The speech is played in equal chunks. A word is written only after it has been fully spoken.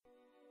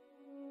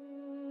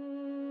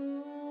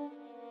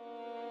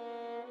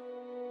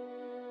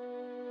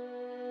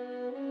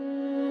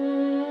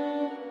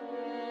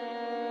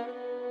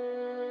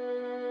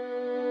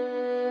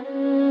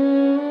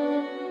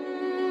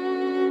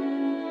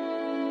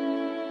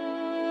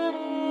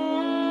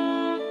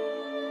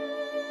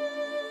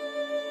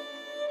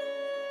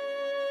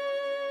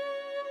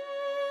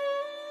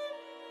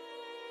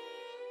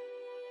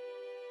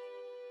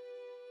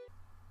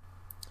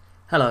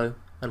Hello,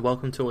 and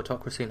welcome to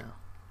Autocracy Now.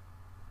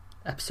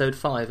 Episode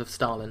 5 of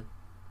Stalin,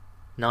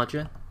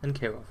 Nadya and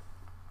Kirov.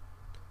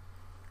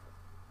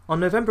 On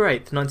November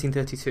 8th,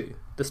 1932,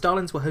 the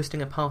Stalins were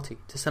hosting a party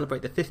to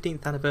celebrate the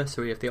 15th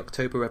anniversary of the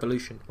October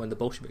Revolution when the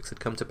Bolsheviks had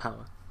come to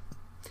power.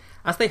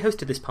 As they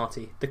hosted this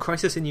party, the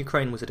crisis in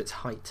Ukraine was at its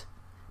height.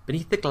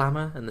 Beneath the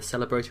glamour and the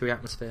celebratory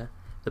atmosphere,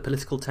 the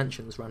political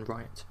tensions ran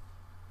riot.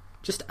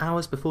 Just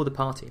hours before the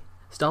party,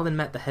 Stalin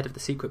met the head of the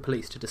secret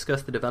police to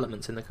discuss the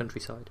developments in the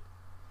countryside.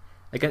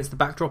 Against the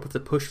backdrop of the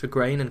push for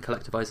grain and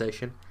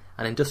collectivization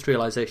and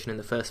industrialization in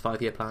the first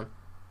 5-year plan,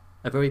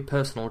 a very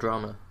personal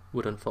drama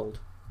would unfold.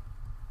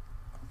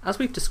 As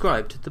we've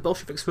described, the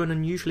Bolsheviks were an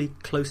unusually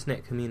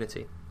close-knit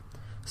community.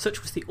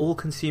 Such was the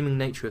all-consuming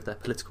nature of their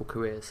political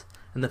careers,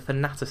 and the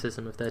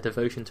fanaticism of their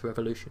devotion to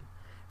revolution.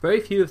 Very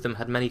few of them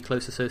had many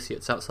close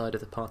associates outside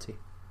of the party.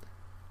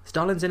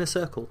 Stalin's inner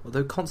circle,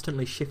 although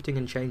constantly shifting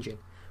and changing,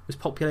 was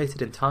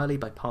populated entirely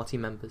by party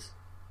members.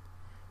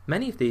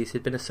 Many of these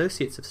had been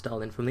associates of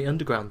Stalin from the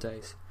underground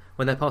days,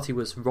 when their party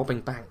was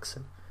robbing banks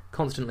and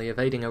constantly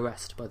evading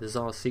arrest by the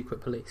Tsar's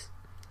secret police.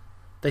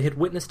 They had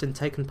witnessed and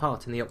taken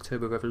part in the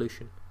October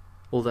Revolution,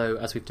 although,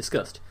 as we've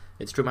discussed,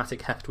 its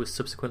dramatic heft was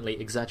subsequently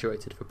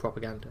exaggerated for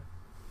propaganda.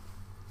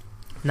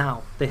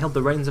 Now, they held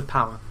the reins of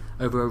power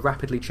over a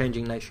rapidly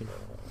changing nation.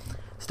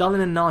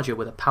 Stalin and Nadya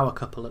were the power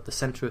couple at the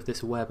centre of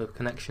this web of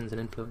connections and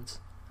influence.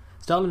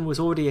 Stalin was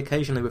already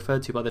occasionally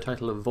referred to by the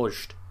title of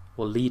Vozhd,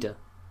 or leader,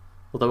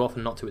 although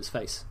often not to his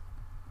face.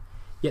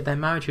 Yet their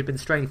marriage had been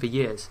strained for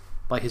years,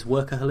 by his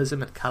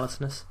workaholism and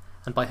callousness,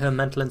 and by her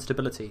mental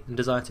instability and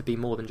desire to be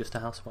more than just a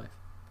housewife.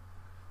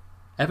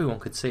 Everyone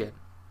could see it.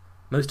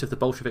 Most of the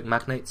Bolshevik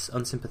magnates,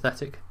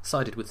 unsympathetic,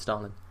 sided with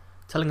Stalin,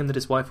 telling him that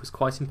his wife was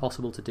quite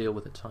impossible to deal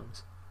with at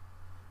times.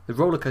 The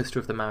rollercoaster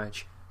of the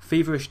marriage,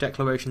 feverish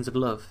declarations of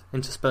love,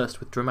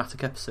 interspersed with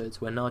dramatic episodes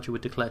where Nadya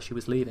would declare she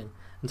was leaving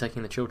and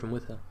taking the children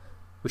with her,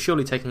 was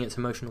surely taking its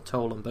emotional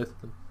toll on both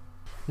of them.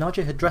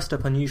 Nadya had dressed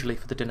up unusually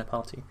for the dinner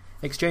party,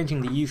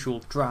 exchanging the usual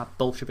drab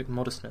Bolshevik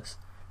modestness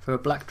for a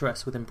black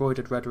dress with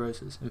embroidered red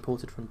roses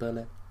imported from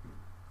Berlin.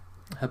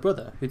 Her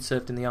brother, who'd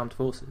served in the armed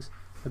forces,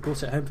 had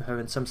brought it home for her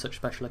in some such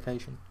special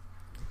occasion.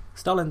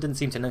 Stalin didn't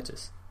seem to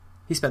notice.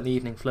 He spent the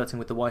evening flirting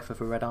with the wife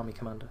of a Red Army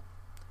commander.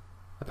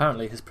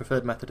 Apparently his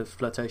preferred method of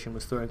flirtation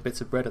was throwing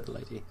bits of bread at the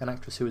lady, an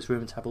actress who was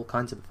rumoured to have all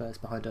kinds of affairs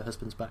behind her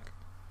husband's back.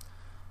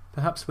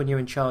 Perhaps when you're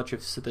in charge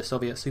of the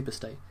Soviet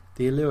superstate,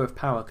 the allure of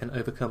power can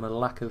overcome a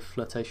lack of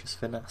flirtatious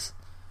finesse.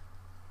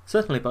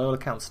 Certainly, by all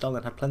accounts,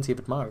 Stalin had plenty of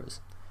admirers.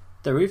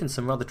 There are even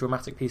some rather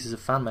dramatic pieces of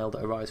fan mail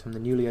that arise from the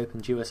newly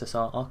opened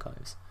USSR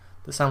archives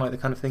that sound like the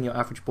kind of thing your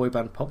average boy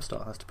band pop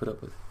star has to put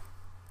up with.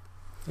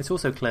 It's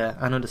also clear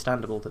and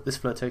understandable that this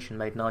flirtation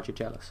made Nadya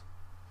jealous.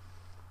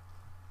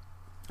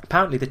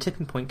 Apparently the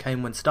tipping point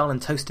came when Stalin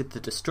toasted the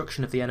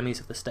destruction of the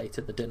enemies of the state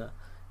at the dinner,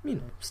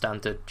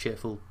 standard,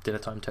 cheerful,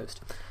 dinner-time toast,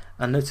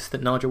 and noticed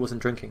that Nadya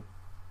wasn't drinking.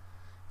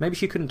 Maybe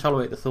she couldn't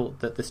tolerate the thought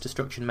that this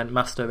destruction meant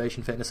mass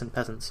starvation for innocent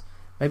peasants.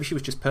 Maybe she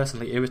was just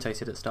personally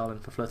irritated at Stalin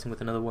for flirting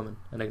with another woman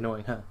and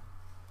ignoring her.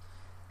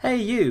 "Hey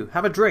you,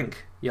 have a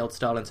drink!" yelled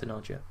Stalin to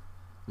Nadya.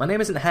 "My name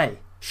isn't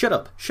Hey! Shut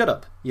up,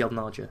 yelled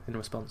Nadya in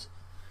response.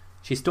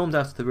 She stormed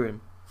out of the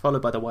room,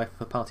 followed by the wife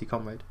of a party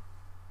comrade.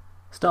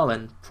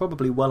 Stalin,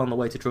 probably well on the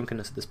way to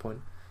drunkenness at this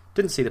point,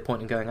 didn't see the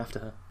point in going after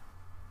her.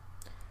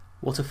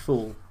 "What a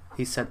fool,"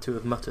 he's said to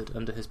have muttered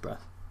under his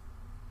breath.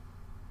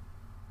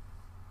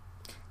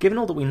 Given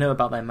all that we know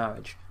about their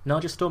marriage,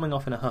 Nadya storming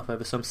off in a huff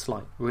over some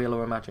slight, real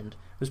or imagined,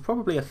 was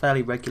probably a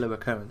fairly regular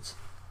occurrence.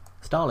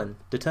 Stalin,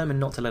 determined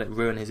not to let it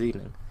ruin his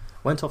evening,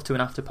 went off to an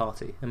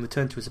after-party and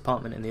returned to his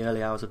apartment in the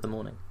early hours of the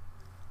morning.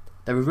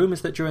 There were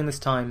rumours that during this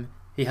time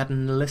he had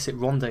an illicit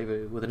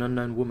rendezvous with an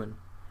unknown woman,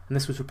 and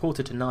this was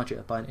reported to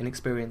Nadya by an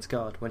inexperienced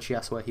guard when she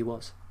asked where he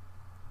was.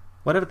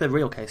 Whatever the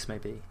real case may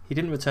be, he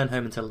didn't return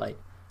home until late,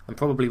 and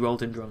probably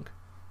rolled in drunk.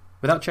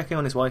 Without checking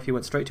on his wife, he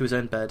went straight to his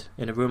own bed,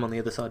 in a room on the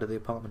other side of the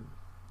apartment.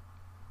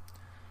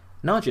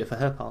 Nadya, for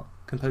her part,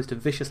 composed a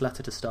vicious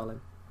letter to Stalin,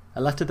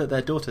 a letter that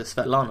their daughter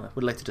Svetlana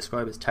would later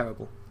describe as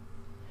terrible.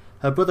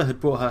 Her brother had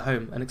brought her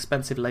home an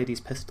expensive lady's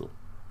pistol,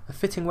 a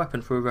fitting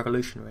weapon for a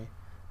revolutionary,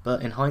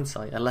 but in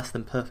hindsight a less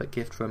than perfect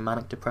gift for a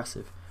manic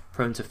depressive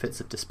prone to fits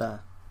of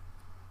despair.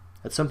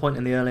 At some point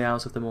in the early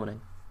hours of the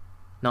morning,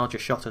 Nadya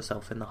shot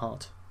herself in the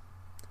heart.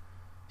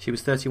 She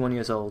was 31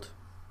 years old.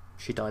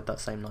 She died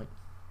that same night.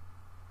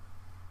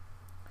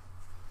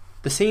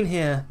 The scene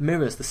here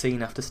mirrors the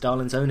scene after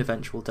Stalin's own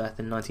eventual death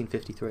in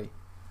 1953.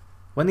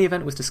 When the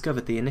event was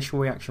discovered, the initial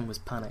reaction was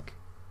panic.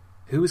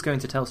 Who was going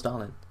to tell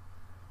Stalin?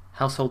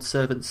 Household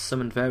servants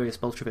summoned various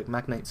Bolshevik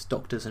magnates,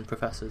 doctors and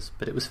professors,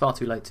 but it was far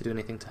too late to do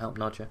anything to help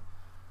Nadya.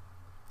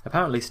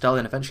 Apparently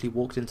Stalin eventually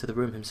walked into the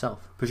room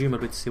himself,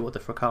 presumably to see what the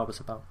fracas was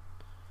about.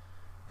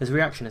 His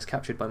reaction is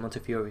captured by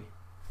Montefiore.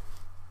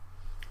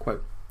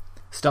 Quote,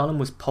 "Stalin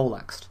was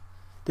poleaxed.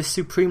 This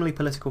supremely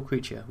political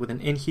creature, with an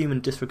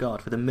inhuman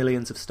disregard for the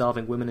millions of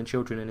starving women and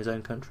children in his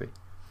own country,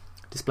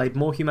 displayed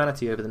more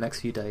humanity over the next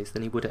few days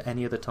than he would at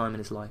any other time in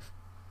his life.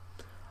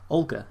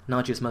 Olga,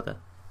 Nadya's mother,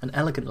 an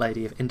elegant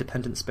lady of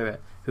independent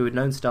spirit who had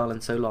known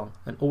Stalin so long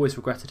and always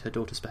regretted her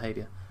daughter's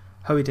behaviour,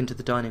 hurried into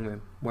the dining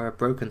room where a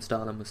broken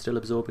Stalin was still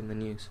absorbing the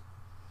news.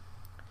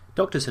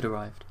 Doctors had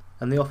arrived,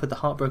 and they offered the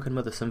heartbroken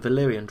mother some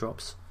valerian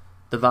drops,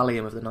 the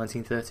Valium of the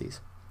 1930s,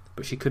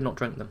 but she could not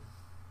drink them.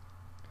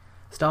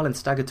 Stalin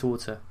staggered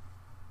towards her.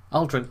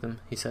 "I'll drink them,"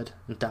 he said,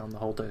 and downed the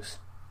whole dose.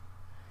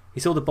 He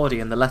saw the body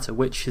and the letter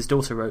which, his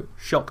daughter wrote,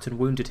 shocked and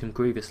wounded him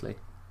grievously.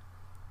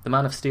 The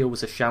man of steel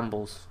was a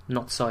shambles,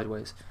 knocked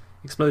sideways,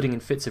 exploding in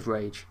fits of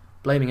rage,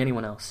 blaming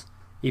anyone else,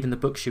 even the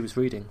books she was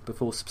reading,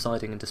 before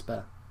subsiding in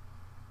despair.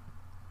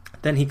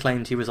 Then he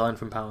claimed he resigned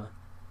from power.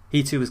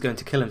 He too was going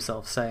to kill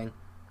himself, saying,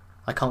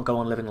 "I can't go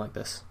on living like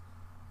this."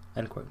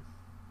 End quote.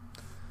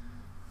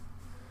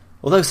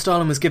 Although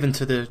Stalin was given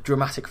to the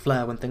dramatic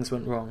flair when things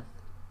went wrong,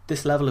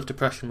 this level of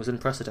depression was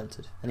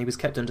unprecedented, and he was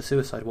kept under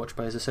suicide watch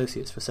by his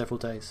associates for several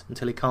days,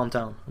 until he calmed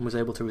down and was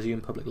able to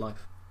resume public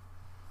life.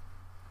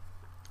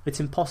 It's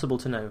impossible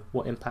to know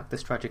what impact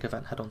this tragic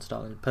event had on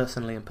Stalin,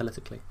 personally and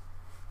politically.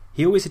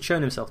 He always had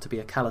shown himself to be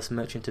a callous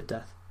merchant of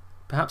death.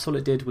 Perhaps all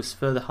it did was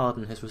further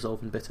harden his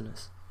resolve and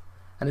bitterness.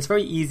 And it's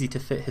very easy to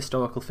fit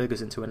historical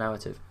figures into a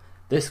narrative.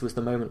 This was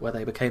the moment where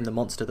they became the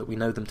monster that we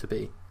know them to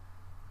be.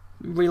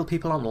 Real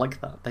people aren't like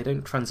that. They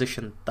don't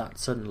transition that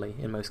suddenly,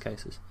 in most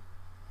cases.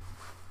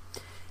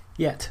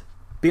 Yet,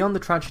 beyond the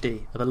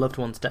tragedy of a loved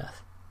one's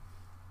death,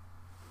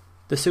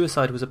 the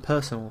suicide was a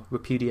personal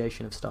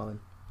repudiation of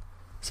Stalin.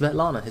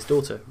 Svetlana, his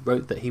daughter,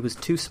 wrote that he was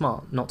too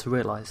smart not to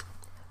realise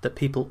that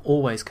people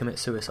always commit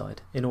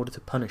suicide in order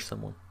to punish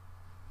someone.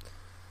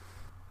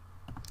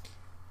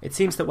 It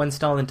seems that when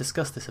Stalin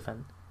discussed this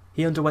event,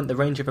 he underwent the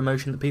range of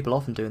emotion that people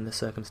often do in this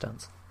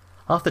circumstance.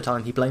 Half the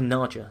time he blamed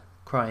Nadya,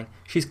 crying,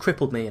 "She's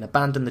crippled me and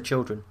abandoned the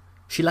children.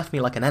 She left me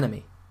like an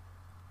enemy."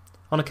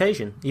 On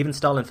occasion, even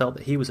Stalin felt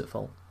that he was at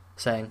fault,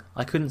 saying,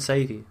 "I couldn't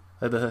save you,"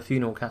 over her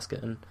funeral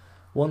casket, and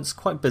once,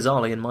 quite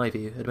bizarrely in my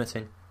view,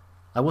 admitting,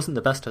 "I wasn't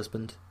the best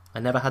husband. I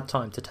never had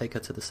time to take her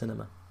to the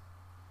cinema."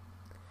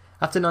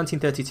 After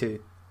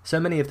 1932, so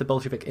many of the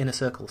Bolshevik inner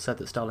circle said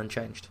that Stalin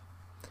changed.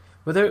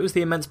 Whether it was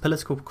the immense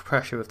political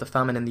pressure of the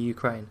famine in the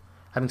Ukraine,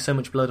 having so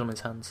much blood on his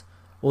hands,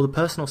 or the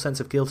personal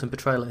sense of guilt and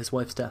betrayal at his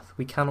wife's death,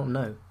 we cannot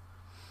know.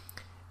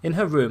 In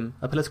her room,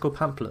 a political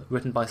pamphlet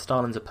written by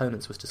Stalin's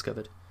opponents was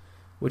discovered,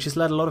 which has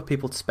led a lot of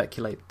people to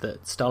speculate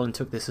that Stalin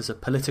took this as a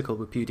political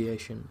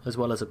repudiation as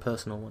well as a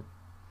personal one.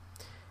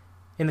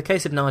 In the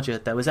case of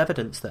Nadya, there was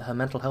evidence that her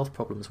mental health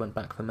problems went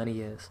back for many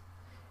years.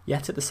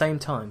 Yet at the same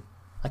time,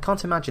 I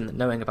can't imagine that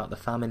knowing about the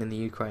famine in the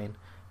Ukraine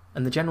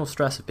and the general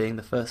stress of being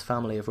the first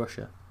family of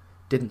Russia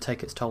didn't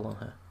take its toll on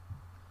her.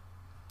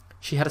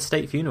 She had a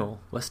state funeral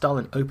where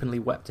Stalin openly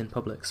wept in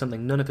public,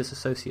 something none of his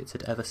associates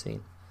had ever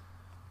seen,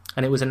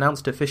 and it was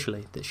announced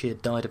officially that she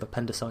had died of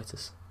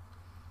appendicitis.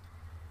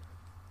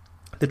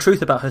 The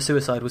truth about her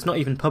suicide was not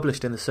even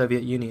published in the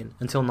Soviet Union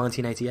until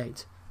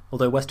 1988,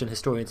 although Western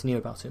historians knew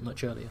about it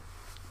much earlier.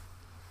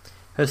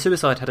 Her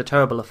suicide had a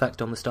terrible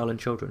effect on the Stalin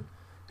children,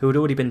 who had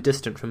already been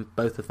distant from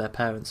both of their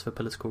parents for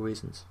political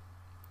reasons.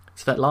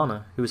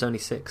 Svetlana, who was only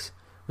 6,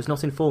 was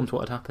not informed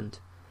what had happened,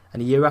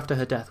 and a year after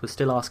her death was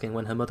still asking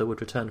when her mother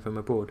would return from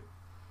abroad.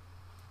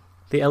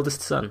 The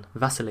eldest son,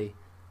 Vasily,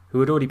 who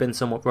had already been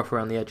somewhat rough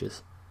around the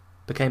edges,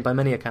 became by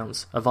many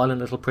accounts a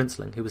violent little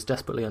princeling who was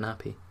desperately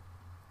unhappy,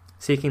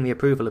 seeking the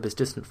approval of his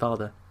distant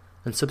father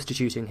and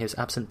substituting his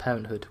absent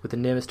parenthood with the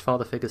nearest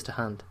father figures to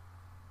hand,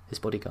 his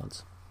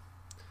bodyguards.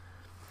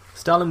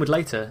 Stalin would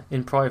later,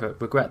 in private,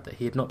 regret that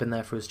he had not been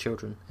there for his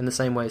children, in the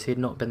same way as he had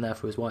not been there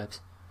for his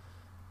wives.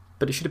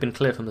 But it should have been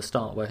clear from the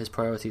start where his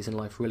priorities in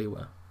life really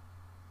were.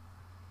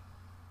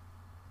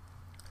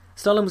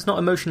 Stalin was not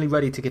emotionally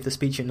ready to give the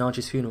speech at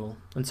Nadya's funeral,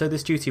 and so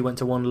this duty went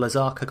to one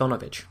Lazar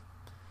Kaganovich.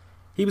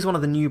 He was one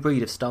of the new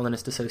breed of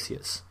Stalinist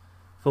associates,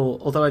 for,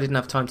 although I didn't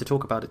have time to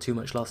talk about it too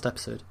much last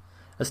episode,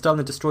 as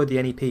Stalin destroyed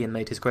the NEP and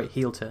made his great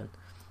heel turn,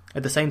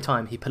 at the same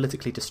time he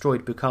politically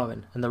destroyed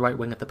Bukharin and the right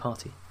wing of the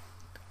party,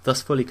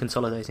 thus fully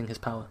consolidating his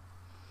power.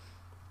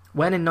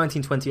 When in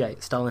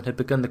 1928 Stalin had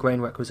begun the grain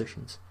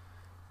requisitions,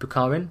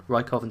 Bukharin,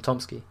 Rykov and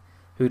Tomsky,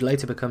 who would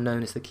later become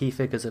known as the key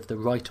figures of the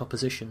right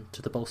opposition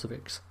to the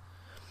Bolsheviks,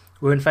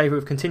 were in favour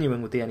of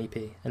continuing with the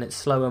NEP and its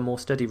slower, more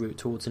steady route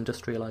towards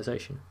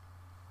industrialisation.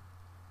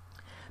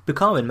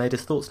 Bukharin made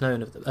his thoughts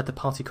known at the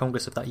party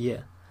congress of that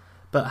year,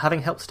 but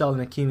having helped Stalin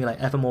accumulate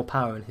ever more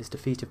power in his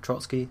defeat of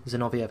Trotsky,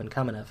 Zinoviev and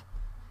Kamenev,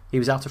 he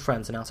was out of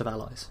friends and out of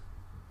allies.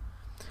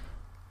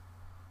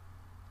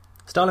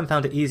 Stalin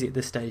found it easy at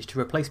this stage to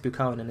replace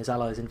Bukharin and his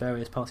allies in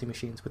various party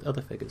machines with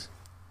other figures.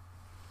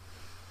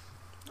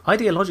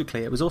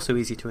 Ideologically, it was also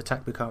easy to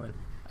attack Bukharin,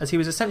 as he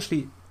was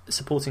essentially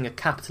supporting a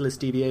capitalist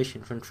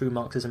deviation from true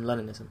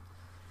Marxism-Leninism.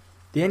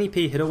 The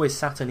NEP had always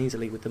sat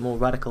uneasily with the more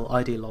radical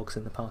ideologues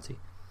in the party,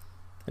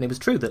 and it was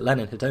true that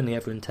Lenin had only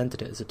ever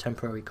intended it as a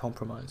temporary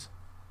compromise.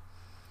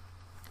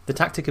 The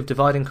tactic of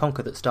divide and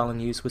conquer that Stalin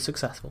used was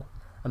successful,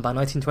 and by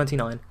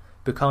 1929,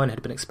 Bukharin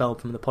had been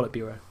expelled from the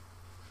Politburo.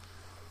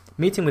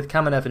 Meeting with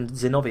Kamenev and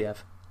Zinoviev,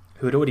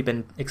 who had already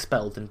been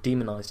expelled and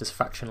demonized as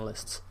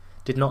factionalists,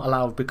 did not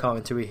allow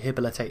Bukharin to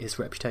rehabilitate his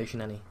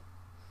reputation any.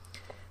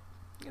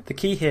 The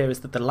key here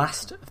is that the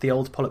last of the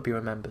old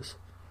Politburo members,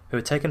 who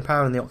had taken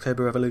power in the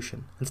October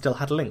Revolution and still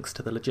had links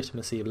to the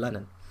legitimacy of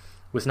Lenin,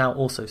 was now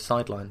also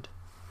sidelined.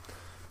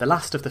 The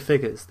last of the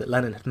figures that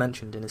Lenin had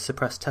mentioned in his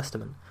suppressed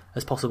testament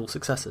as possible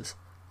successors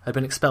had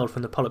been expelled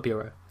from the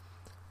Politburo,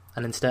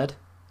 and instead,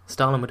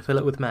 Stalin would fill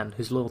it with men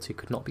whose loyalty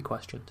could not be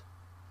questioned.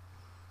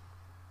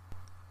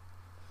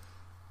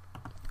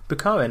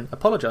 Bukharin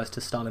apologised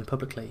to Stalin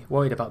publicly,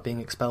 worried about being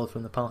expelled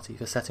from the party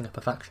for setting up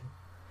a faction,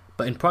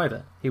 but in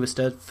private he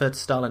referred to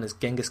Stalin as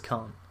Genghis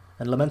Khan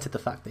and lamented the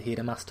fact that he had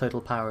amassed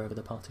total power over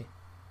the party.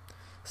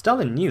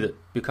 Stalin knew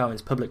that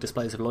Bukharin's public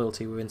displays of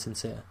loyalty were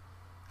insincere.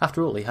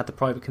 After all, he had the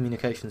private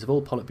communications of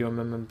all Politburo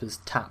members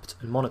tapped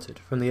and monitored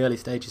from the early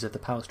stages of the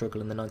power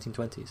struggle in the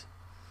 1920s.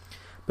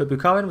 But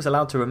Bukharin was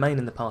allowed to remain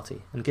in the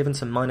party and given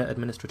some minor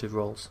administrative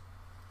roles.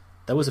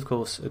 There was, of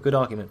course, a good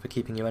argument for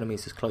keeping your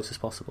enemies as close as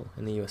possible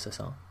in the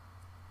USSR.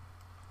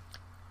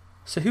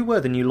 So who were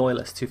the new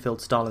loyalists who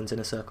filled Stalin's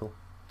inner circle?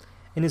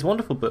 In his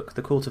wonderful book,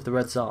 The Court of the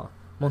Red Tsar,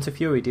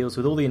 Montefiore deals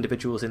with all the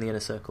individuals in the inner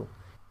circle,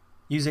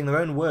 using their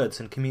own words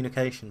and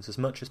communications as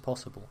much as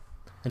possible,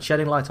 and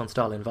shedding light on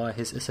Stalin via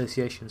his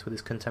associations with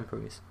his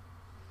contemporaries.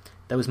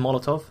 There was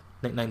Molotov,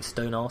 nicknamed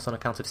Stone Arse on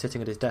account of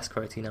sitting at his desk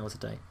for 18 hours a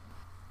day.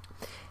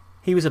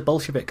 He was a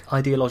Bolshevik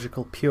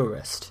ideological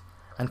purist,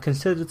 and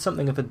considered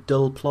something of a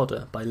dull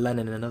plodder by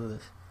Lenin and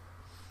others.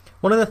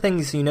 One of the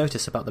things you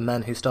notice about the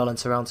men who Stalin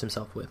surrounds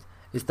himself with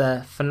is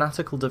their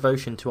fanatical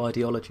devotion to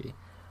ideology,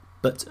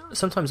 but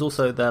sometimes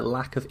also their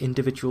lack of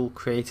individual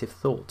creative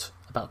thought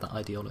about that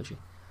ideology.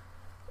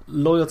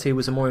 Loyalty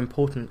was a more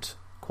important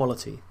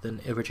quality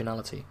than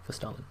originality for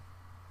Stalin.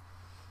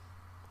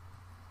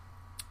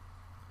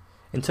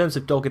 In terms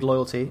of dogged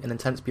loyalty and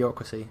intense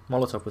bureaucracy,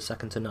 Molotov was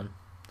second to none.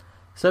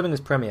 Serving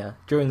as premier,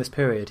 during this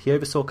period he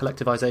oversaw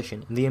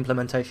collectivization and the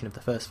implementation of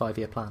the first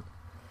 5-year plan.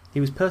 He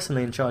was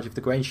personally in charge of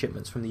the grain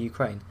shipments from the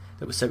Ukraine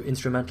that was so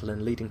instrumental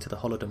in leading to the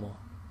Holodomor.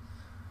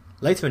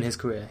 Later in his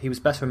career, he was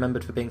best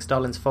remembered for being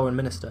Stalin's foreign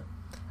minister.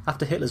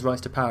 After Hitler's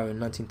rise to power in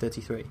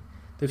 1933,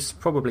 this was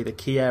probably the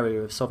key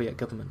area of Soviet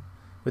government,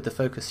 with the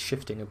focus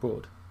shifting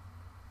abroad.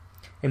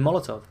 In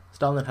Molotov,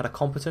 Stalin had a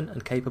competent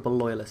and capable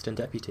loyalist and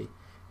deputy,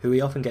 who he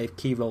often gave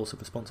key roles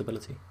of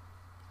responsibility.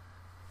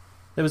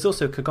 There was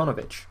also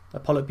Kaganovich, a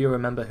Politburo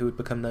member who would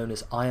become known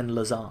as Iron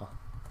Lazar.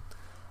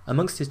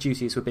 Amongst his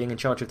duties were being in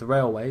charge of the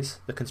railways,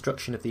 the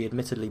construction of the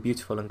admittedly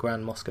beautiful and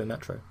grand Moscow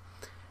metro,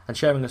 and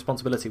sharing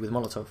responsibility with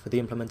Molotov for the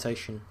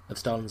implementation of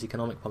Stalin's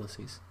economic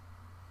policies.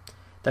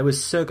 There was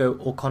Sergo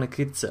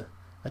Orkonakidze,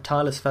 a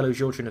tireless fellow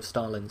Georgian of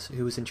Stalin's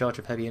who was in charge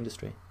of heavy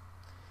industry.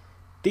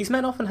 These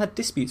men often had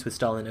disputes with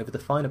Stalin over the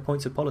finer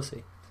points of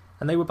policy,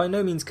 and they were by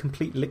no means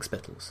complete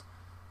lickspittles.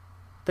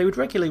 They would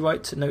regularly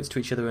write notes to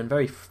each other in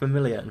very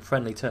familiar and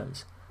friendly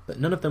terms, but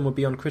none of them were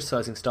beyond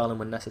criticising Stalin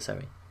when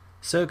necessary.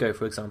 Sergo,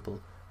 for example,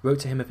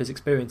 wrote to him of his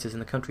experiences in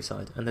the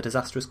countryside and the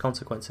disastrous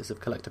consequences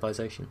of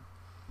collectivization.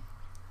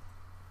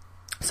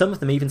 Some of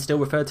them even still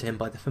referred to him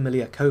by the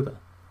familiar Koba,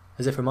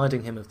 as if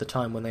reminding him of the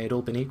time when they had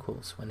all been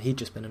equals, when he'd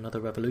just been another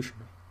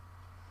revolutionary.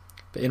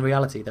 But in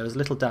reality, there was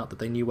little doubt that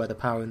they knew where the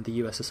power in the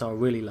USSR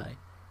really lay,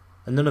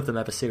 and none of them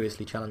ever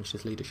seriously challenged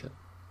his leadership.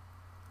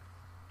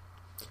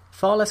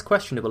 Far less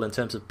questionable in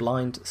terms of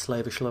blind,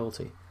 slavish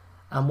loyalty,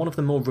 and one of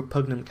the more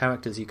repugnant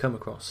characters you come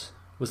across,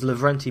 was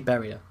Lavrenti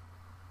Beria.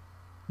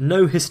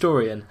 No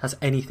historian has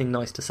anything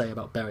nice to say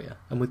about Beria,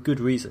 and with good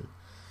reason.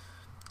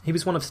 He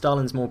was one of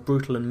Stalin's more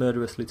brutal and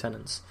murderous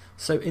lieutenants,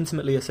 so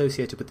intimately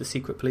associated with the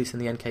secret police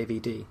and the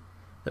NKVD,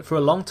 that for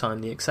a long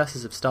time the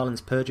excesses of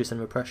Stalin's purges and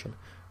repression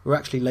were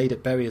actually laid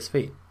at Beria's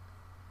feet.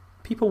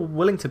 People were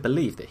willing to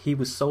believe that he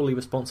was solely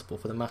responsible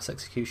for the mass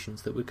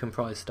executions that would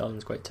comprise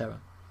Stalin's Great Terror.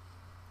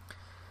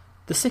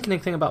 The sickening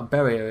thing about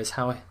Beria is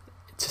how,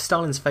 to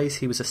Stalin's face,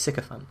 he was a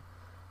sycophant.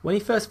 When he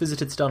first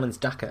visited Stalin's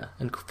dacha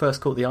and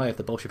first caught the eye of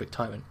the Bolshevik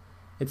tyrant,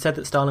 it said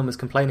that Stalin was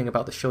complaining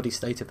about the shoddy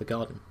state of the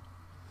garden.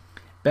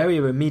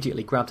 Beria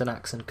immediately grabbed an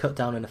axe and cut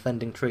down an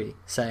offending tree,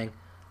 saying,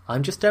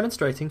 "I'm just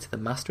demonstrating to the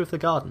master of the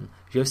garden,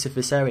 Joseph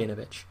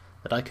Vissarionovich,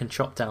 that I can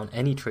chop down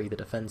any tree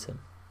that offends him."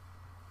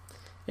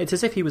 It's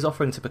as if he was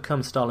offering to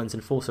become Stalin's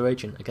enforcer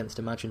agent against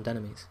imagined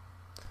enemies.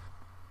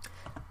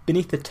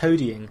 Beneath the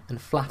toadying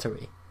and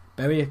flattery,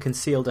 Beria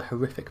concealed a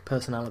horrific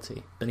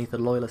personality beneath a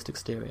loyalist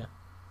exterior.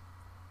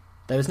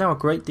 There is now a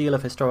great deal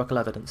of historical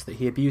evidence that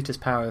he abused his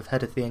power of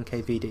head of the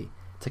NKVD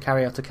to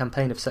carry out a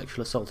campaign of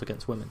sexual assault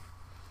against women.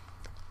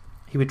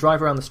 He would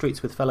drive around the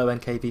streets with fellow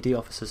NKVD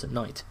officers at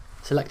night,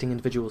 selecting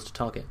individuals to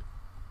target.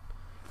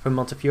 From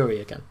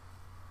Montefiore again.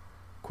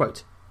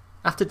 Quote,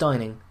 "After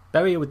dining,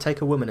 Beria would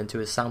take a woman into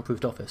his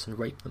soundproofed office and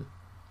rape them.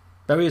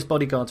 Beria's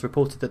bodyguards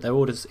reported that their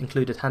orders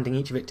included handing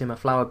each victim a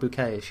flower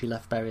bouquet as she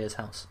left Beria's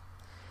house.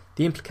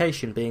 The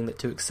implication being that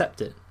to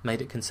accept it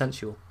made it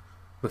consensual.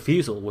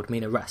 Refusal would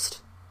mean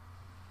arrest."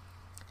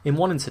 In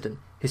one incident,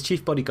 his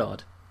chief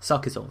bodyguard,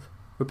 Sarkisov,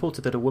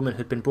 reported that a woman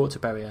had been brought to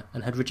Beria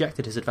and had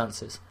rejected his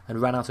advances and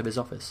ran out of his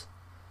office.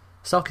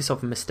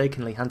 Sarkisov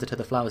mistakenly handed her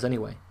the flowers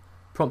anyway,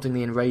 prompting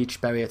the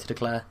enraged Beria to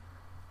declare,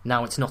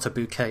 "Now it's not a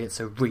bouquet, it's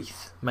a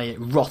wreath. May it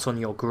rot on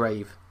your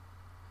grave."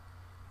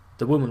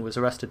 The woman was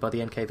arrested by the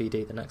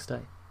NKVD the next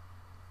day."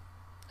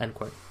 End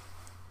quote.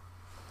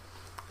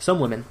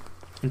 Some women,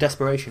 in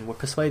desperation, were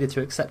persuaded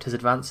to accept his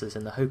advances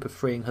in the hope of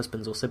freeing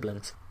husbands or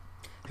siblings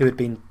who had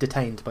been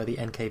detained by the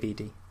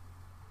NKVD.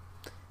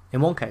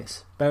 In one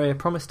case, Beria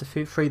promised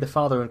to free the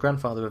father and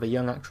grandfather of a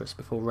young actress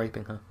before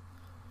raping her.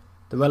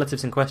 The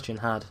relatives in question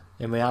had,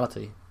 in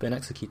reality, been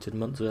executed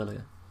months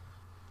earlier.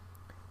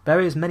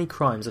 Beria's many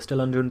crimes are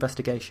still under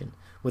investigation,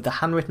 with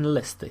the handwritten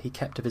list that he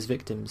kept of his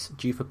victims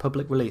due for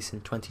public release in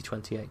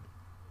 2028.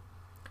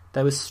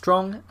 There was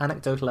strong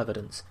anecdotal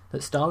evidence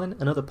that Stalin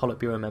and other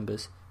Politburo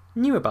members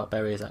knew about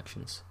Beria's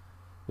actions,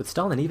 with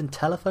Stalin even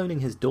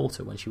telephoning his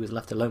daughter when she was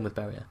left alone with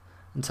Beria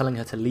and telling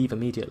her to leave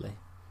immediately.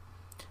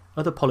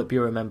 Other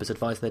Politburo members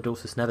advised their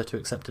daughters never to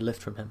accept a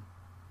lift from him.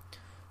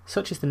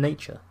 Such is the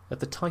nature of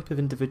the type of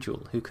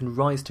individual who can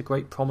rise to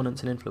great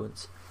prominence and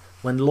influence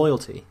when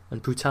loyalty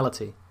and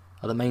brutality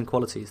are the main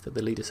qualities that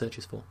the leader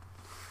searches for.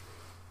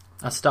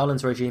 As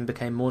Stalin's regime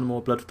became more and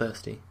more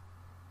bloodthirsty,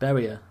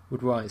 Beria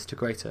would rise to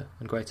greater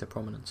and greater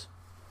prominence.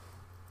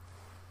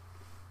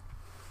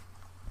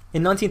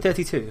 In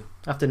 1932,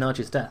 after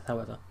Nadya's death,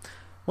 however,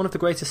 one of the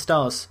greatest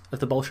stars of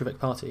the Bolshevik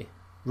Party,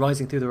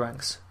 rising through the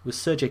ranks, was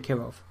Sergei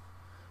Kirov,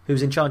 who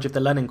was in charge of the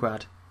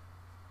Leningrad,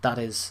 that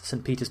is,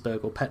 St.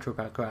 Petersburg or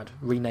Petrograd,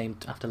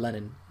 renamed after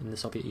Lenin in the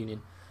Soviet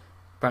Union,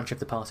 branch of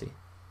the party.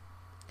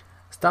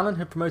 Stalin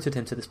had promoted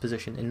him to this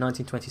position in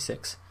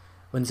 1926,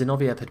 when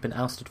Zinoviev had been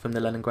ousted from the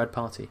Leningrad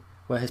Party,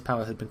 where his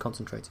power had been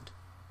concentrated.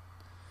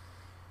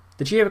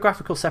 The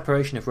geographical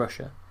separation of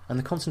Russia and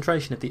the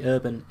concentration of the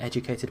urban,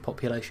 educated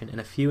population in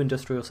a few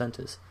industrial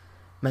centres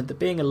meant that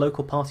being a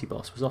local party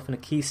boss was often a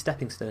key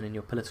stepping stone in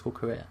your political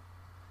career.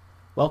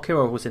 While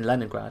Kirov was in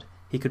Leningrad,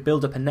 he could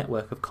build up a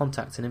network of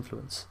contacts and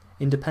influence,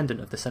 independent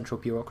of the central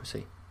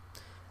bureaucracy.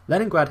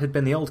 Leningrad had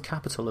been the old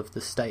capital of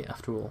the state,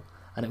 after all,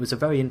 and it was a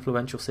very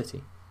influential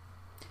city.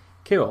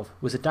 Kirov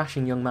was a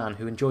dashing young man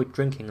who enjoyed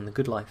drinking and the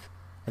good life,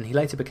 and he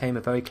later became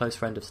a very close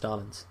friend of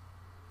Stalin's.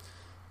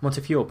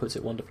 Montefiore puts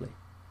it wonderfully.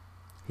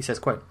 He says,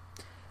 quote,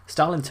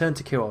 "Stalin turned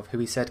to Kirov, who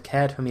he said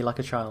cared for me like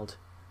a child.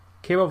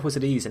 Kirov was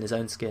at ease in his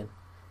own skin.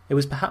 It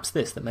was perhaps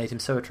this that made him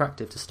so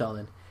attractive to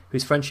Stalin,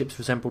 whose friendships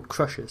resembled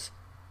crushes,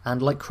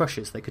 and like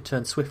crushes they could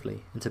turn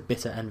swiftly into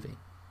bitter envy.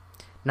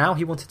 Now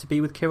he wanted to be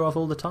with Kirov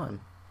all the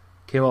time.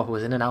 Kirov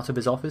was in and out of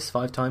his office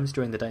 5 times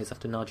during the days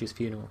after Nadya's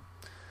funeral.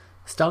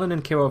 Stalin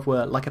and Kirov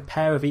were like a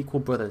pair of equal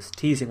brothers,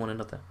 teasing one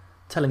another,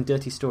 telling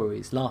dirty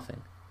stories,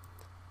 laughing.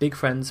 Big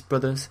friends,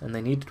 brothers, and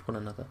they needed one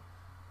another,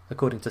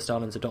 according to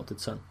Stalin's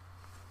adopted son."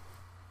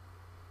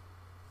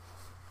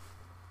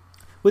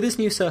 With his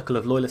new circle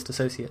of loyalist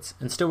associates,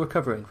 and still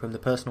recovering from the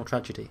personal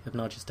tragedy of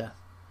Nadya's death,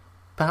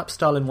 perhaps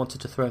Stalin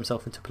wanted to throw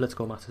himself into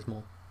political matters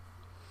more.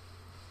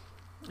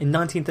 In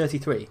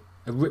 1933,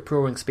 a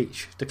rip-roaring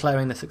speech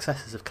declaring the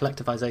successes of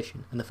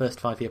collectivization and the first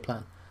 5-year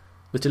plan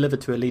was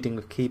delivered to a leading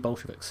of key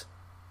Bolsheviks.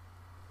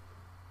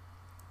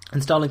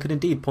 And Stalin could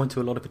indeed point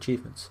to a lot of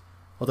achievements,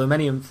 although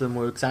many of them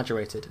were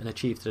exaggerated and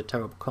achieved at a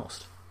terrible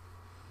cost.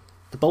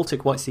 The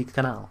Baltic White Sea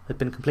Canal had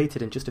been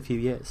completed in just a few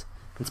years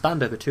and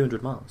spanned over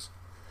 200 miles,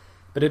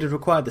 but it had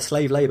required the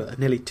slave labour of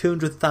nearly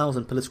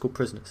 200,000 political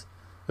prisoners,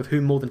 of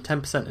whom more than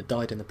 10% had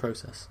died in the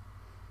process.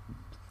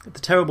 The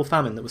terrible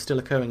famine that was still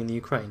occurring in the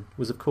Ukraine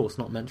was of course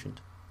not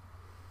mentioned.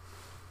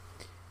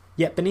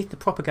 Yet beneath the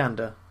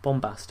propaganda,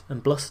 bombast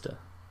and bluster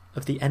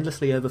of the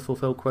endlessly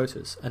overfulfilled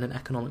quotas and an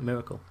economic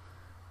miracle,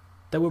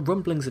 there were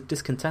rumblings of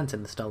discontent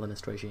in the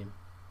Stalinist regime.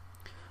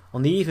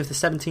 On the eve of the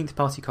 17th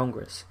Party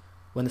Congress,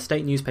 when the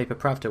state newspaper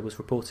Pravda was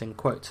reporting,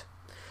 quote,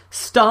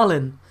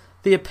 "Stalin,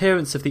 the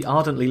appearance of the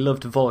ardently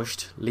loved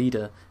Vozhd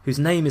leader, whose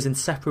name is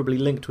inseparably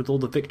linked with all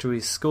the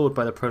victories scored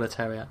by the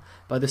proletariat,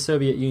 by the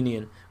Soviet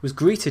Union, was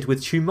greeted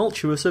with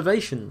tumultuous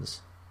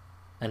ovations."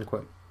 End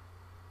quote.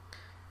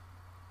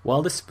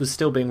 While this was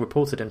still being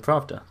reported in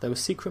Pravda, there were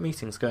secret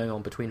meetings going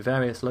on between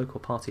various local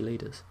party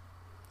leaders.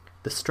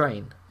 The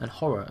strain and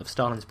horror of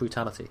Stalin's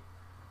brutality,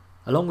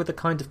 along with the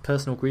kind of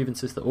personal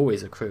grievances that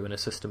always accrue in a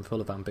system full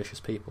of ambitious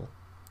people,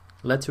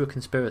 led to a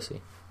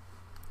conspiracy.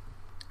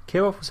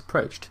 Kirov was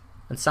approached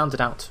and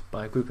sounded out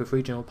by a group of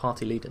regional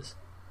party leaders,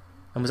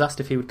 and was asked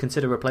if he would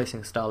consider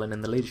replacing Stalin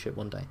in the leadership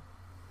one day.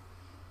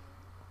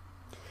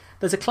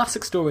 There's a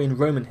classic story in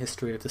Roman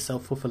history of the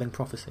self-fulfilling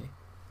prophecy.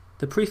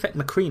 The prefect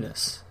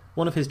Macrinus,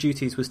 one of his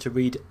duties was to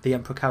read the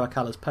Emperor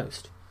Caracalla's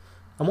post,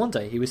 and one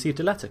day he received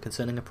a letter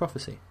concerning a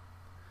prophecy.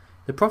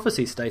 The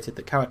prophecy stated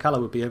that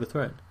Caracalla would be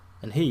overthrown,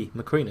 and he,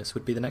 Macrinus,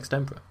 would be the next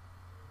emperor.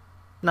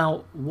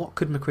 Now, what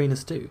could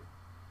Macrinus do?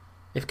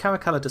 If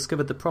Caracalla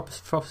discovered the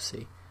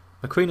prophecy,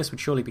 Macrinus would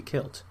surely be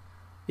killed,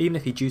 even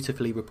if he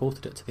dutifully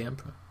reported it to the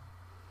emperor.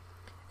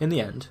 In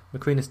the end,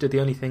 Macrinus did the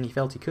only thing he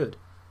felt he could,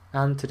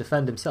 and, to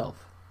defend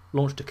himself,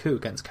 launched a coup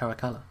against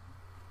Caracalla.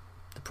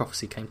 The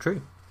prophecy came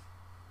true.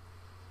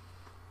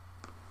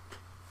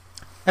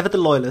 Ever the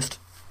loyalist,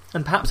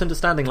 and perhaps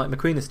understanding like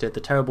Macrinus did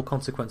the terrible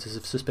consequences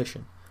of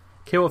suspicion,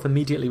 Kirov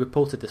immediately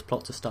reported this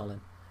plot to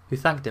Stalin, who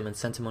thanked him and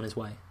sent him on his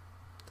way.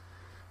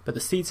 But the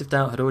seeds of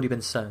doubt had already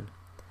been sown,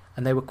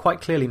 and they were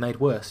quite clearly made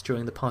worse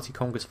during the party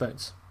Congress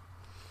votes.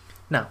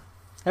 Now,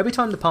 every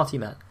time the party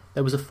met,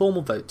 there was a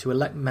formal vote to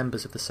elect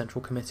members of the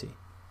Central Committee.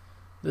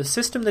 The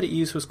system that it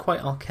used was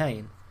quite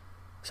arcane,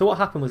 so what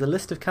happened was a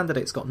list of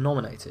candidates got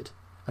nominated,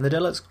 and the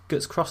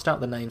delegates crossed out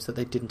the names that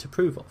they didn't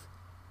approve of.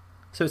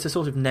 So it's a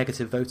sort of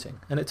negative voting,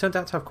 and it turned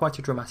out to have quite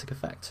a dramatic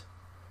effect.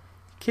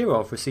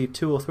 Kirov received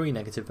 2 or 3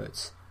 negative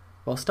votes,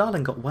 while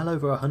Stalin got well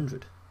over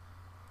 100.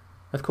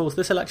 Of course,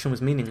 this election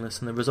was meaningless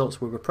and the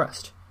results were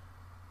repressed.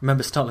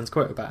 Remember Stalin's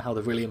quote about how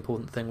the really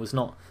important thing was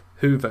not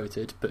who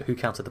voted, but who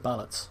counted the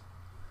ballots.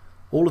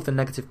 All of the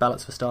negative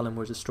ballots for Stalin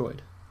were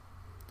destroyed.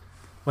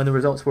 When the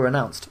results were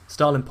announced,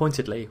 Stalin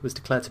pointedly was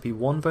declared to be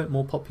 1 vote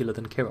more popular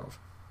than Kirov.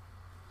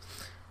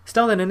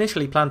 Stalin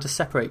initially planned to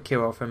separate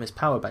Kirov from his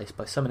power base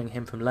by summoning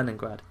him from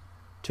Leningrad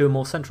to a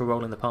more central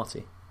role in the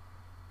party,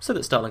 so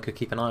that Stalin could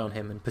keep an eye on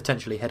him and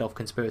potentially head off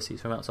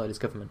conspiracies from outside his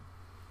government.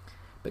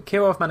 But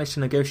Kirov managed to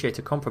negotiate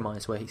a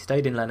compromise where he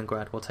stayed in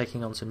Leningrad while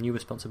taking on some new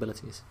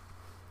responsibilities.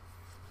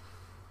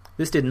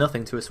 This did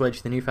nothing to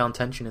assuage the newfound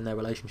tension in their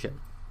relationship.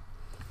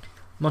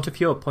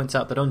 Montefiore points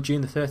out that on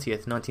June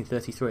 30th,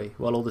 1933,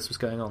 while all this was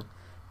going on,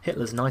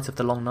 Hitler's Night of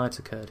the Long Knives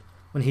occurred,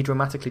 when he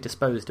dramatically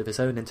disposed of his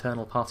own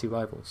internal party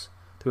rivals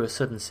through a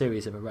sudden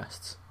series of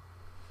arrests.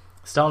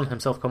 Stalin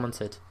himself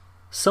commented,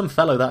 "Some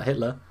fellow that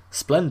Hitler!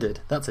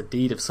 Splendid! That's a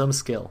deed of some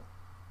skill."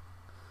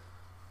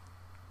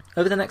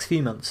 Over the next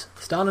few months,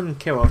 Stalin and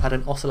Kirov had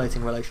an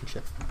oscillating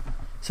relationship.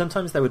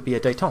 Sometimes there would be a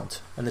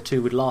détente, and the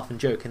two would laugh and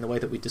joke in the way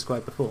that we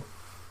described before.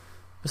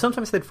 But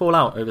sometimes they'd fall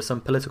out over some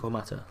political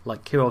matter,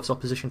 like Kirov's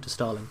opposition to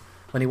Stalin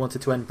when he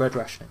wanted to end bread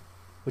rationing,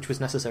 which was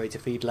necessary to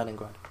feed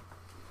Leningrad.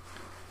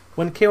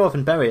 When Kirov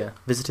and Beria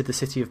visited the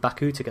city of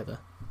Baku together,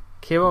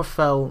 Kirov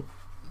fell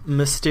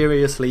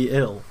mysteriously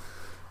ill,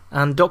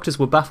 and doctors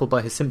were baffled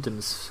by his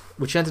symptoms,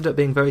 which ended up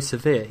being very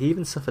severe. He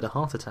even suffered a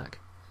heart attack.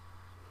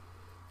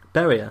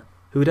 Beria,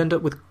 who would end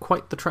up with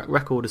quite the track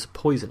record as a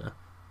poisoner,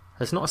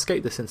 has not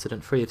escaped this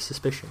incident free of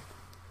suspicion.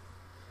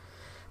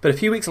 But a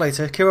few weeks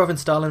later, Kirov and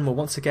Stalin were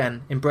once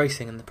again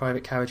embracing in the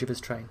private carriage of his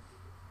train.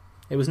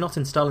 It was not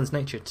in Stalin's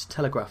nature to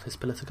telegraph his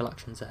political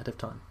actions ahead of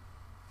time.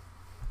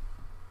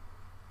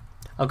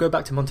 I'll go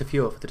back to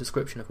Montefiore for the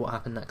description of what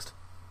happened next.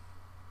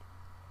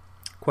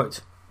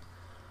 Quote,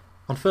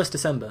 "On 1st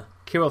December,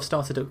 Kirov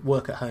started at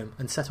work at home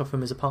and set off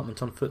from his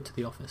apartment on foot to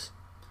the office.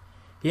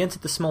 He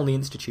entered the Smolny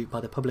Institute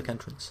by the public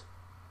entrance.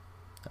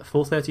 At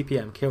 4:30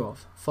 p.m,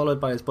 Kirov, followed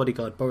by his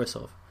bodyguard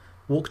Borisov,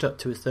 walked up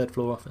to his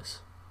third-floor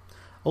office.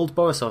 Old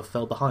Borisov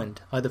fell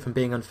behind, either from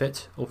being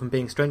unfit or from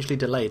being strangely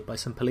delayed by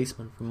some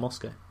policemen from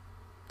Moscow.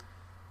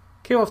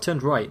 Kirov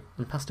turned right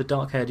and passed a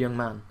dark-haired young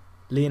man,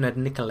 Leonid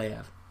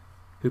Nikolaev,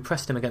 who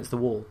pressed him against the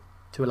wall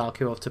to allow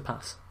Kirov to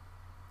pass,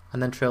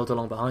 and then trailed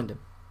along behind him.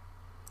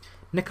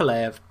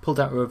 Nikolaev pulled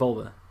out a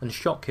revolver and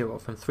shot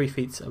Kirov from 3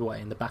 feet away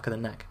in the back of the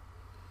neck.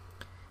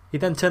 He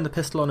then turned the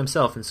pistol on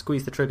himself and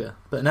squeezed the trigger,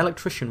 but an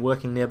electrician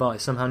working nearby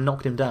somehow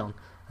knocked him down,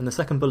 and the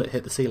second bullet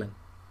hit the ceiling.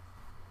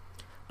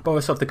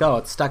 Borisov the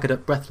guard staggered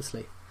up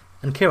breathlessly,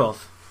 and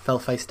Kirov fell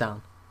face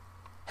down,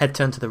 head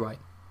turned to the right,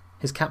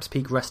 his cap's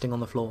peak resting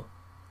on the floor,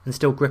 and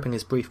still gripping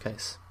his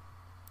briefcase.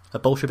 A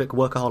Bolshevik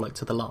workaholic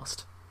to the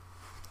last."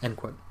 End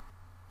quote.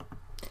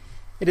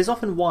 It is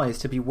often wise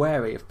to be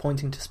wary of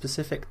pointing to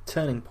specific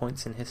turning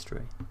points in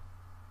history.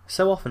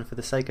 So often, for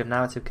the sake of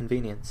narrative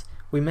convenience,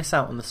 we miss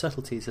out on the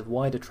subtleties of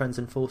wider trends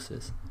and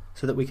forces,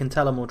 so that we can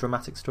tell a more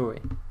dramatic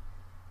story.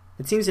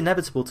 It seems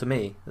inevitable to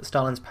me that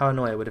Stalin's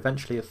paranoia would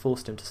eventually have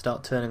forced him to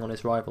start turning on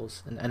his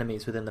rivals and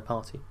enemies within the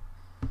party.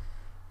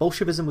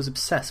 Bolshevism was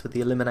obsessed with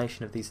the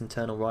elimination of these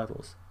internal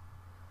rivals.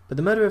 But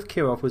the murder of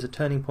Kirov was a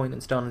turning point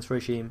in Stalin's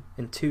regime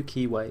in 2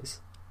 key ways.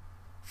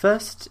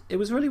 First, it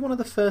was really one of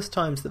the first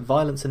times that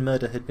violence and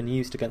murder had been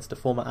used against a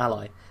former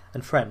ally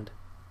and friend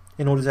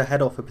in order to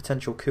head off a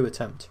potential coup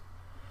attempt.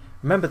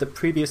 Remember that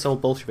previous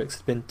old Bolsheviks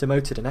had been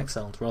demoted and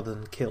exiled rather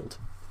than killed.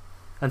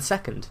 And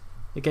second,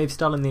 it gave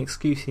Stalin the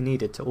excuse he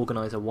needed to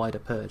organise a wider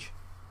purge.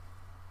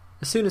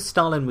 As soon as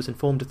Stalin was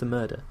informed of the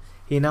murder,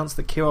 he announced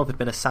that Kirov had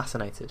been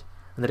assassinated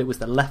and that it was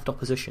the left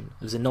opposition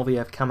of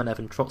Zinoviev, Kamenev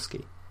and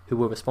Trotsky who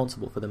were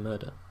responsible for the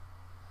murder.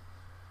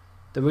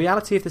 The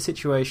reality of the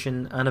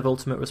situation and of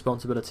ultimate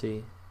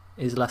responsibility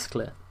is less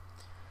clear.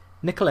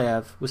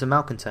 Nikolaev was a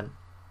malcontent,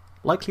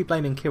 likely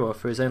blaming Kirov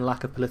for his own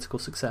lack of political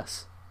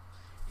success.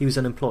 He was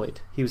unemployed,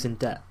 he was in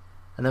debt,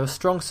 and there were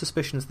strong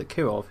suspicions that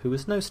Kirov, who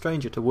was no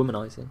stranger to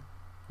womanizing,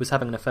 was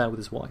having an affair with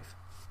his wife.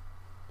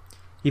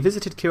 He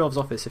visited Kirov's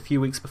office a few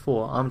weeks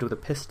before armed with a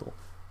pistol,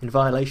 in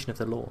violation of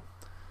the law,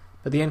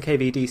 but the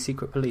NKVD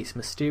secret police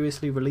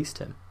mysteriously released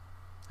him,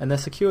 and their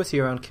security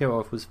around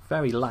Kirov was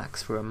very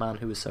lax for a man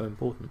who was so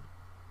important.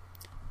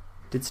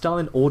 Did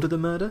Stalin order the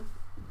murder,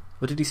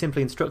 or did he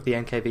simply instruct the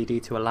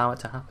NKVD to allow it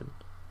to happen?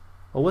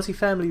 Or was he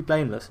fairly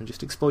blameless and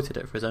just exploited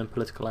it for his own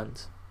political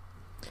ends?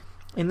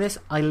 In this,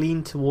 I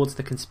lean towards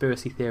the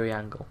conspiracy theory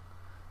angle.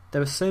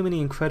 There are so many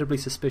incredibly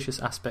suspicious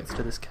aspects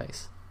to this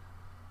case.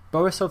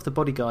 Borisov the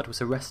bodyguard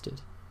was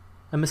arrested,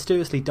 and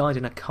mysteriously died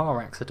in a car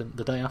accident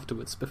the day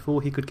afterwards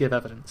before he could give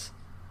evidence.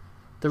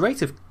 The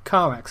rate of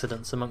car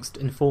accidents amongst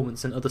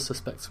informants and other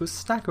suspects was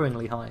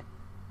staggeringly high.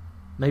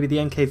 Maybe the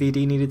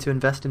NKVD needed to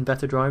invest in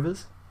better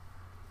drivers?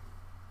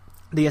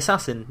 The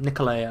assassin,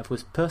 Nikolaev,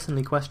 was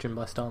personally questioned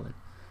by Stalin,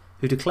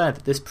 who declared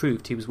that this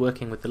proved he was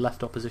working with the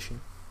left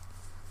opposition.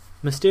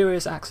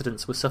 Mysterious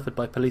accidents were suffered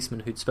by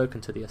policemen who'd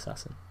spoken to the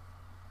assassin.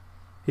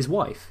 His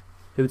wife,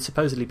 who had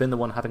supposedly been the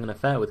one having an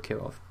affair with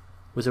Kirov,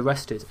 was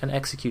arrested and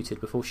executed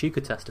before she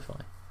could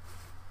testify.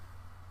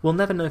 We'll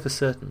never know for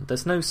certain.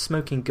 There's no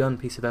smoking gun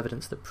piece of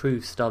evidence that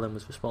proves Stalin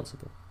was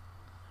responsible.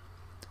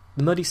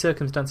 The muddy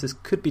circumstances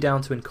could be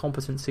down to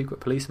incompetent secret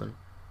policemen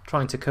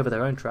trying to cover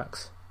their own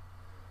tracks.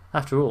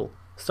 After all,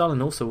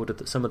 Stalin also ordered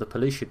that some of the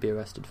police should be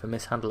arrested for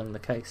mishandling the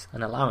case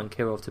and allowing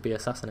Kirov to be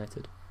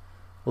assassinated,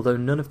 although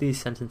none of these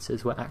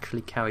sentences were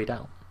actually carried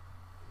out.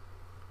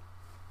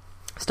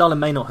 Stalin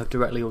may not have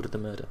directly ordered the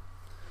murder,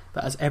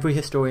 but as every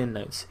historian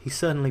notes, he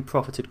certainly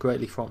profited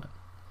greatly from it.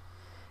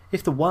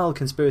 If the wild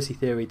conspiracy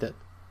theory that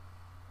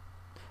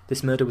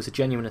this murder was a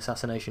genuine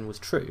assassination was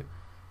true,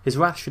 his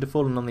wrath should have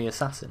fallen on the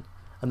assassin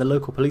and the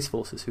local police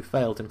forces who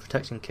failed in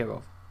protecting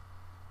Kirov.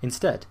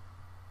 Instead,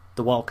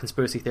 the wild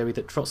conspiracy theory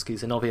that Trotsky,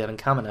 Zinoviev and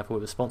Kamenev were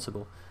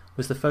responsible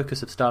was the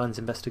focus of Stalin's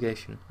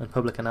investigation and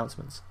public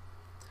announcements.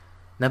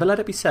 Never let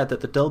it be said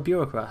that the dull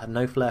bureaucrat had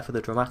no flair for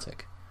the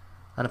dramatic,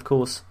 and of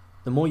course,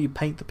 the more you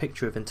paint the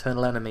picture of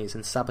internal enemies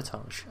and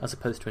sabotage as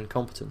opposed to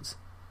incompetence,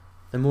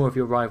 the more of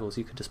your rivals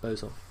you can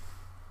dispose of.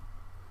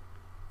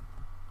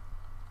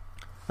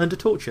 Under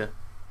torture,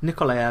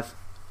 Nikolaev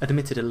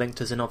admitted a link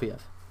to Zinoviev.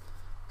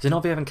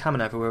 Zinoviev and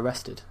Kamenev were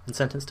arrested and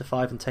sentenced to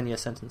 5 and 10-year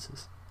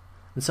sentences,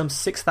 and some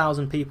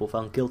 6,000 people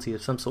found guilty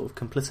of some sort of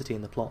complicity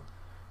in the plot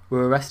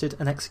were arrested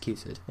and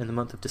executed in the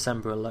month of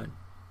December alone.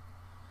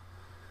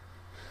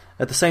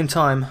 At the same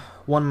time,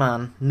 one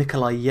man,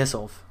 Nikolai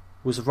Yezhov,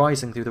 was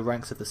rising through the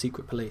ranks of the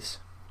secret police.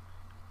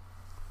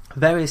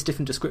 Various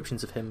different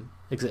descriptions of him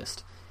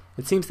exist.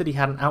 It seems that he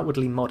had an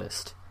outwardly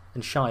modest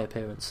and shy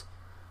appearance,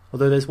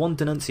 although there's one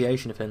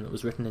denunciation of him that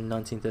was written in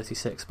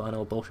 1936 by an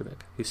old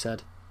Bolshevik, who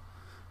said,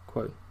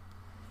 quote,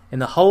 "In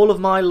the whole of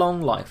my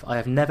long life I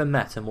have never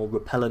met a more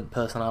repellent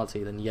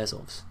personality than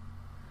Yezhov's.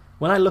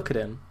 When I look at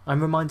him,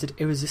 I'm reminded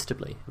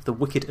irresistibly of the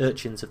wicked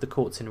urchins of the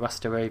courts in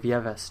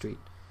Rastorevieva Street,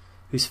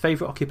 whose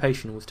favourite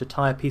occupation was to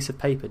tie a piece of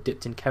paper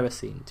dipped in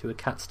kerosene to a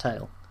cat's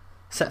tail,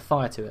 set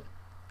fire to it,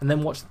 and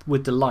then watch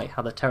with delight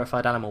how the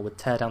terrified animal would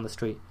tear down the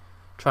street,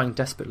 trying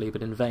desperately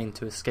but in vain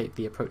to escape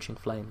the approaching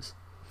flames.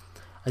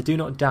 I do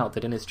not doubt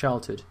that in his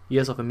childhood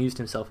Yezhov amused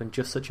himself in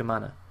just such a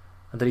manner,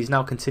 and that he's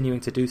now continuing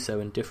to do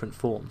so in different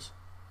forms."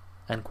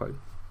 End quote.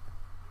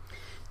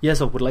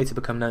 Yezhov would later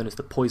become known as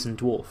the Poison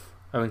Dwarf,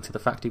 owing to the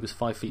fact he was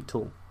 5 feet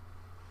tall.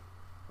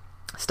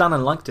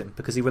 Stalin liked him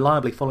because he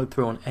reliably followed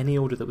through on any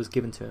order that was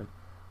given to him,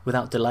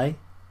 without delay,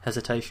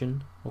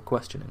 hesitation, or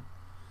questioning.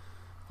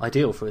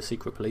 Ideal for a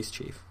secret police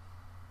chief.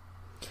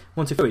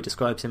 Montefiore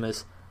describes him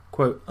as,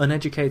 quote,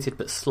 "uneducated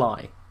but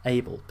sly,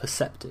 able,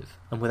 perceptive,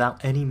 and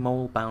without any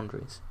moral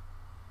boundaries."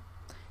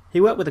 He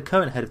worked with the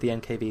current head of the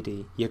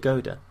NKVD,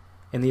 Yagoda,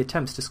 in the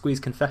attempts to squeeze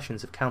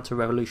confessions of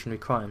counter-revolutionary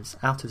crimes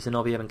out of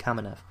Zinoviev and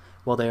Kamenev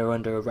while they were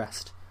under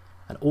arrest,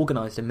 and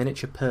organised a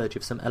miniature purge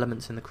of some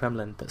elements in the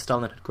Kremlin that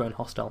Stalin had grown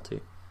hostile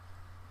to.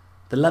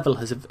 The level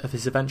of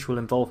his eventual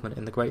involvement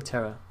in the Great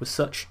Terror was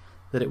such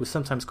that it was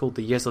sometimes called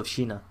the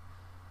Yezhovshchina,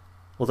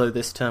 although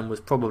this term was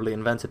probably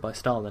invented by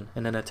Stalin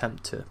in an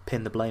attempt to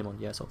pin the blame on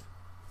Yezhov.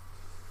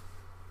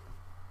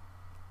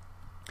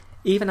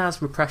 Even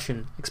as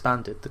repression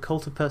expanded, the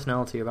cult of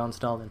personality around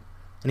Stalin,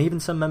 and even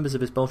some members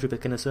of his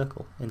Bolshevik inner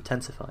circle,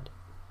 intensified.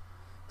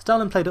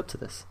 Stalin played up to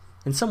this.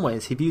 In some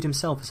ways he viewed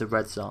himself as a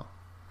Red Tsar.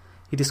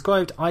 He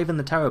described Ivan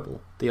the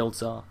Terrible, the old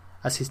Tsar,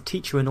 as his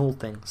teacher in all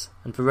things,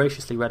 and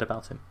voraciously read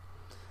about him.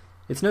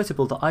 It's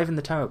notable that Ivan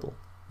the Terrible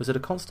was at a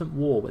constant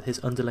war with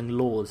his underling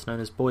lords known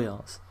as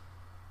boyars,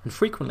 and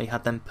frequently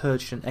had them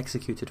purged and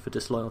executed for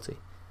disloyalty.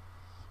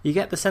 You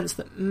get the sense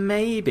that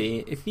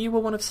maybe, if you were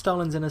one of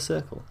Stalin's inner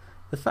circle,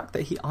 the fact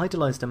that he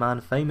idolised a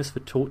man famous for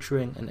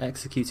torturing and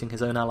executing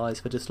his own allies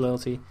for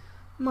disloyalty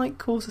might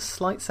cause a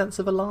slight sense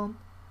of alarm.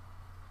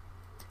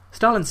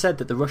 Stalin said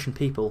that the Russian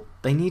people,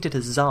 they needed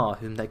a Tsar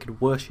whom they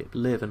could worship,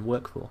 live and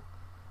work for.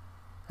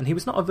 And he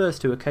was not averse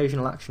to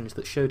occasional actions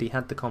that showed he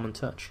had the common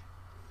touch.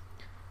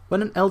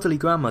 When an elderly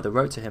grandmother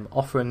wrote to him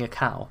offering a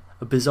cow,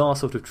 a bizarre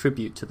sort of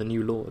tribute to the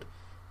new lord,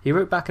 he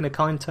wrote back in a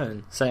kind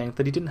tone, saying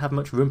that he didn't have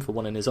much room for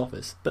one in his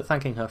office, but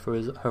thanking her for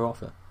her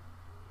offer.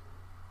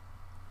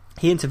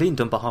 He intervened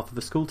on behalf of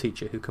a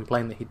schoolteacher who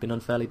complained that he'd been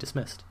unfairly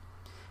dismissed.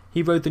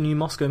 He rode the new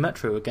Moscow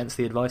metro against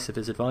the advice of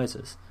his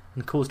advisers,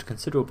 and caused a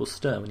considerable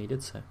stir when he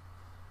did so.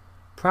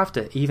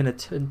 Pravda even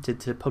attempted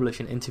to publish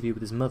an interview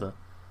with his mother,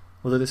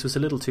 although this was a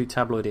little too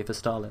tabloidy for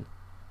Stalin.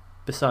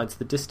 Besides,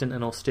 the distant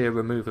and austere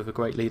remove of a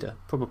great leader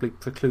probably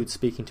precludes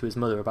speaking to his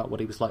mother about what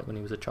he was like when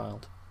he was a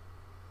child.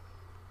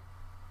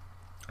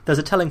 There's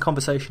a telling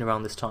conversation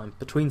around this time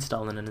between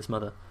Stalin and his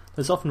mother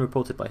that's often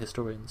reported by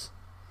historians.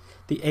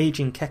 The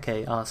aging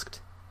Keke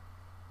asked,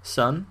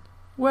 "Son,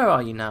 where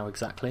are you now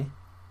exactly?"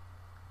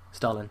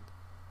 Stalin,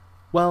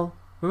 "Well,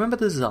 remember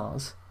the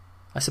Tsars?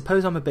 I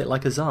suppose I'm a bit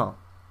like a Tsar."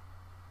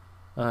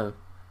 "Oh,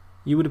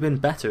 "You would have been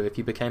better if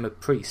you became a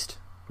priest,"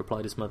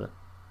 replied his mother.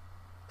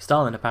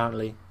 Stalin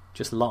apparently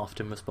just laughed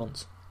in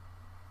response.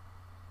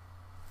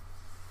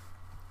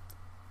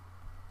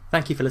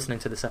 Thank you for listening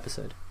to this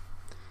episode.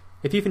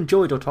 If you've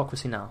enjoyed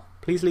Autocracy Now,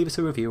 please leave us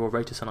a review or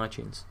rate us on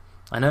iTunes.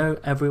 I know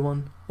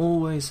everyone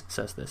always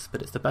says this,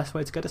 but it's the best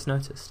way to get us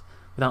noticed,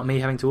 without me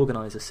having to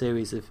organise a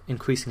series of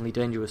increasingly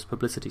dangerous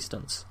publicity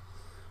stunts.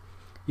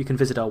 You can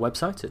visit our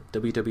website at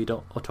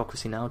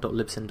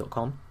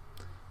www.autocracynow.libsyn.com,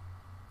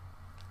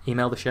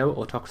 email the show at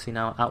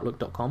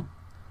autocracynow@outlook.com,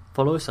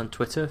 follow us on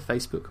Twitter,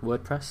 Facebook,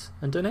 WordPress,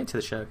 and donate to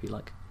the show if you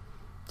like.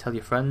 Tell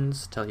your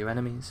friends, tell your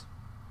enemies.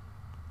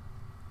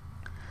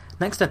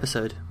 Next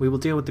episode, we will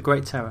deal with the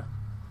Great Terror.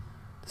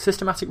 The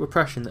systematic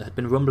repression that had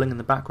been rumbling in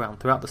the background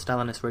throughout the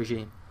Stalinist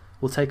regime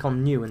will take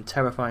on new and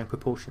terrifying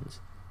proportions,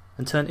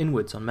 and turn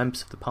inwards on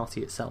members of the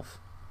party itself.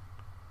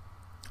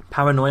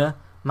 Paranoia,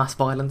 mass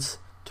violence,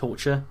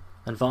 torture,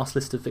 and vast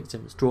list of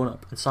victims drawn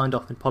up and signed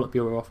off in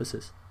Politburo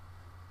offices.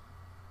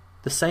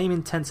 The same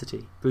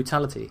intensity,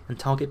 brutality, and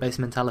target-based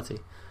mentality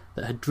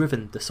that had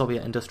driven the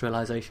Soviet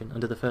industrialization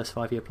under the first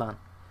 5-year plan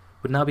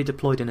would now be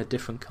deployed in a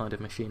different kind of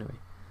machinery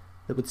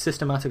that would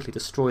systematically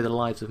destroy the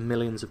lives of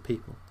millions of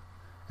people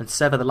and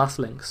sever the last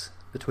links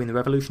between the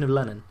revolution of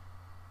Lenin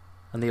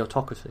and the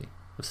autocracy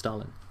of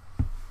Stalin.